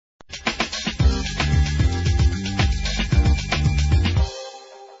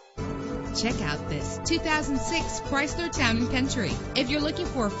Check out this 2006 Chrysler Town & Country. If you're looking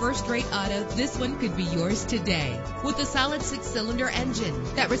for a first-rate auto, this one could be yours today. With a solid 6-cylinder engine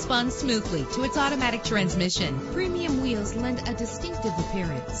that responds smoothly to its automatic transmission, premium wheels lend a distinctive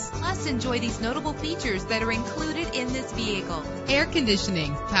appearance. Plus, enjoy these notable features that are included in this vehicle: air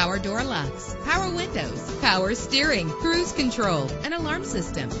conditioning, power door locks, power windows, power steering, cruise control, an alarm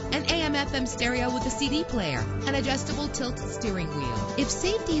system, an AM/FM stereo with a CD player, an adjustable tilt steering wheel. If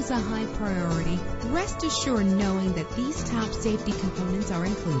safety is a high priority, rest assured knowing that these top safety components are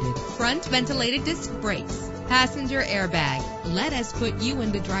included: front ventilated disc brakes, passenger airbag. Let us put you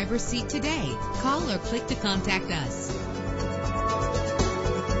in the driver's seat today. Call or click to contact us.